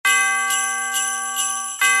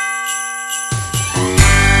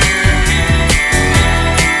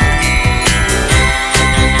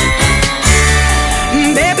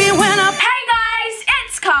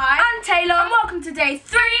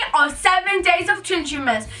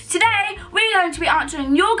Twintube-Mas. Today we're going to be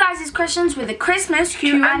answering your guys' questions with a Christmas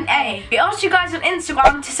Q&A. We asked you guys on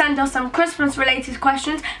Instagram to send us some Christmas related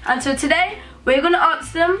questions, and so today we're going to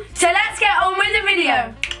answer them. So let's get on with the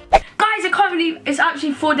video. Guys, I can't believe it's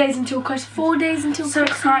actually 4 days until Christmas. 4 days until Christmas.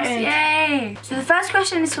 So excited. Yay. So the first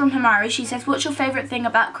question is from Hamari. She says, what's your favourite thing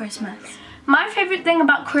about Christmas? My favourite thing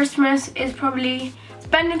about Christmas is probably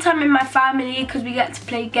spending time with my family, because we get to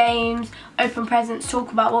play games, open presents,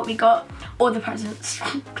 talk about what we got, or the presents.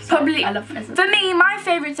 Probably, I love presents. For me, my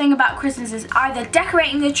favourite thing about Christmas is either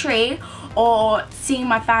decorating the tree or seeing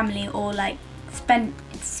my family, or like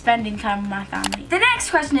spending time with my family. The next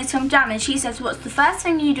question is from Jan, and she says, what's the first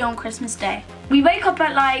thing you do on Christmas Day? We wake up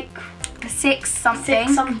at like 6 something.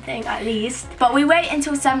 6 something at least. But we wait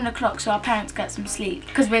until 7 o'clock so our parents get some sleep,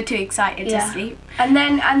 because we're too excited to sleep. And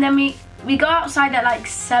then we go outside at like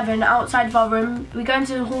 7, outside of our room. We go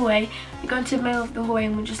into the hallway. We go into the middle of the hallway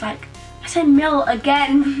and we're just like, I said mill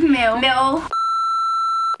again. Mill.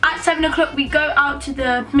 At 7 o'clock we go out to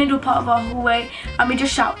the middle part of our hallway and we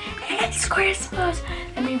just shout, it's Christmas!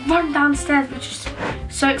 And we run downstairs. We're just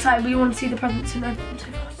so excited. We want to see the presents and open them so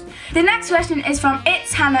fast. The next question is from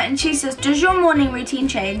It's Hannah, and she says, does your morning routine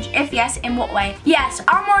change? If yes, in what way? Yes,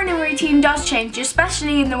 our morning routine does change,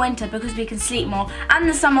 especially in the winter because we can sleep more, and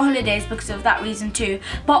the summer holidays because of that reason too.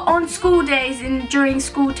 But on school days and during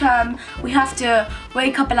school term, we have to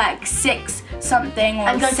wake up at like 6 something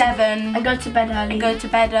or 7 and go to bed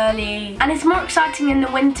early. And it's more exciting in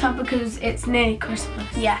the winter because it's nearly Christmas.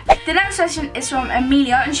 Yeah. The next question is from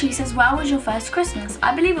Amelia, and she says, where was your first Christmas?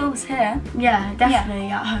 I believe it was here. Yeah, definitely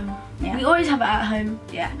at home. Yeah. We always have it at home.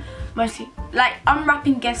 Yeah. Mostly. Like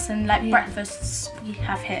unwrapping gifts and like breakfasts we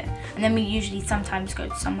have here. And then we usually sometimes go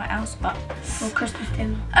to somewhere else, but or Christmas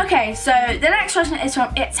dinner. Okay, so the next question is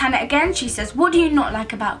from It's Hannah again. She says, what do you not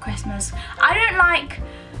like about Christmas?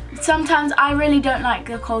 Sometimes I really don't like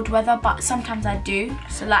the cold weather, but sometimes I do.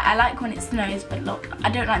 So like I like when it snows, but look, I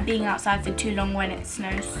don't like being outside for too long when it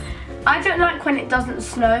snows. I don't like when it doesn't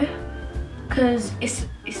snow, because it's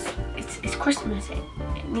Christmas.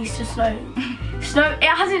 It needs to snow. It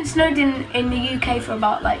hasn't snowed in the UK for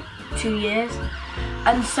about like 2 years,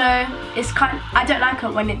 and so I don't like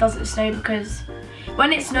it when it doesn't snow, because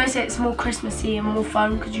when it snows it's more Christmassy and more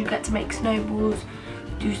fun, because you get to make snowballs,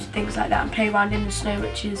 do things like that and play around in the snow,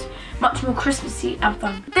 which is much more Christmassy and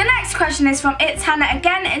fun. The next question is from It's Hannah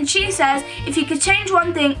again, and she says, if you could change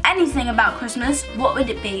one thing, anything about Christmas, what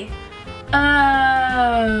would it be?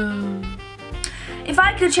 If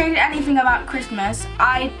I could change anything about Christmas,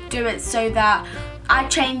 I'd do it so that I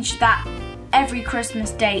change that every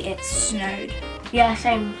Christmas day it snowed. Yeah,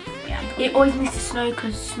 same. Yeah. It always needs to snow,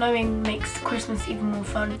 because snowing makes Christmas even more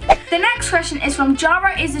fun. The next question is from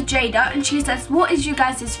Jara is a Jada, and she says, what is you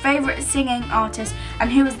guys' favourite singing artist, and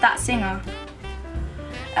who is that singer?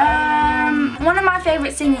 One of my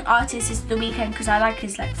favourite singing artists is The Weeknd, because I like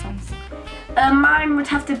his like songs. Mine would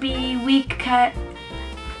have to be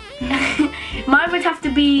Mine would have to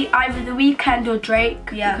be either The Weeknd or Drake,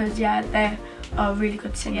 because they are really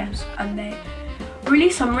good singers and they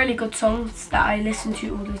release some really good songs that I listen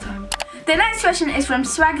to all the time. The next question is from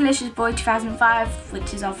Swagalicious Boy 2005,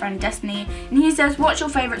 which is our friend Destiny, and he says, what's your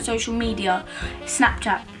favourite social media?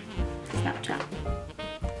 Snapchat.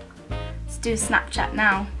 Let's do Snapchat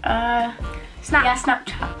now.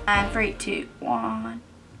 Snapchat. And 3, 2, 1.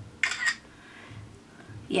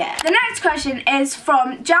 Yeah. The next question is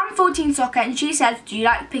from Jam14 Soccer, and she says, do you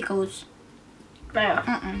like pickles? No.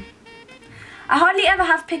 I hardly ever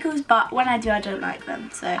have pickles, but when I do, I don't like them.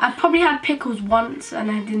 So I probably had pickles once and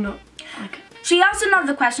I did not like it. She asked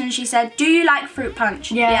another question. She said, do you like fruit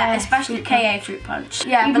punch? Yeah, especially KA fruit punch.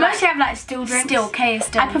 Yeah, we mostly have like still drinks. KA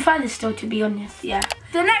still. I prefer the still, to be honest. Yeah.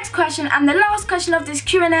 The next question and the last question of this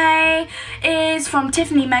Q&A is from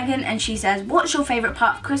Tiffany Megan, and she says, what's your favourite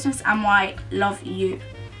part of Christmas and why? Love you.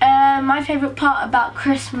 My favourite part about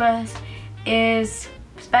Christmas is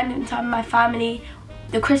spending time with my family.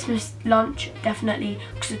 The Christmas lunch, definitely,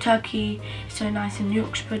 because the turkey is so nice and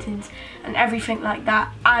Yorkshire puddings and everything like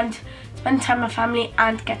that, and spending time with my family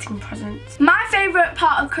and getting presents. My favourite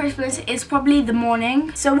part of Christmas is probably the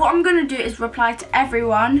morning. So what I'm going to do is reply to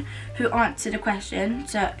everyone who answered a question.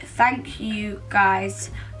 So thank you guys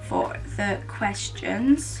for the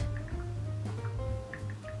questions.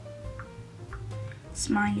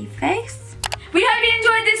 Smiley face. We hope you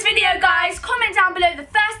enjoyed this video, guys. Comment down below the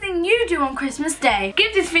first thing you do on Christmas Day.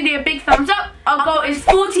 Give this video a big thumbs up. Our goal is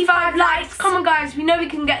 45 likes. Come on, guys. We know we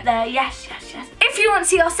can get there. Yes. If you want to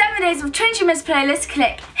see our 7 Days of Twintube-Mas playlist,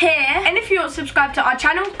 click here. And if you want to subscribe to our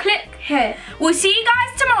channel, click here. We'll see you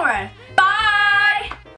guys tomorrow.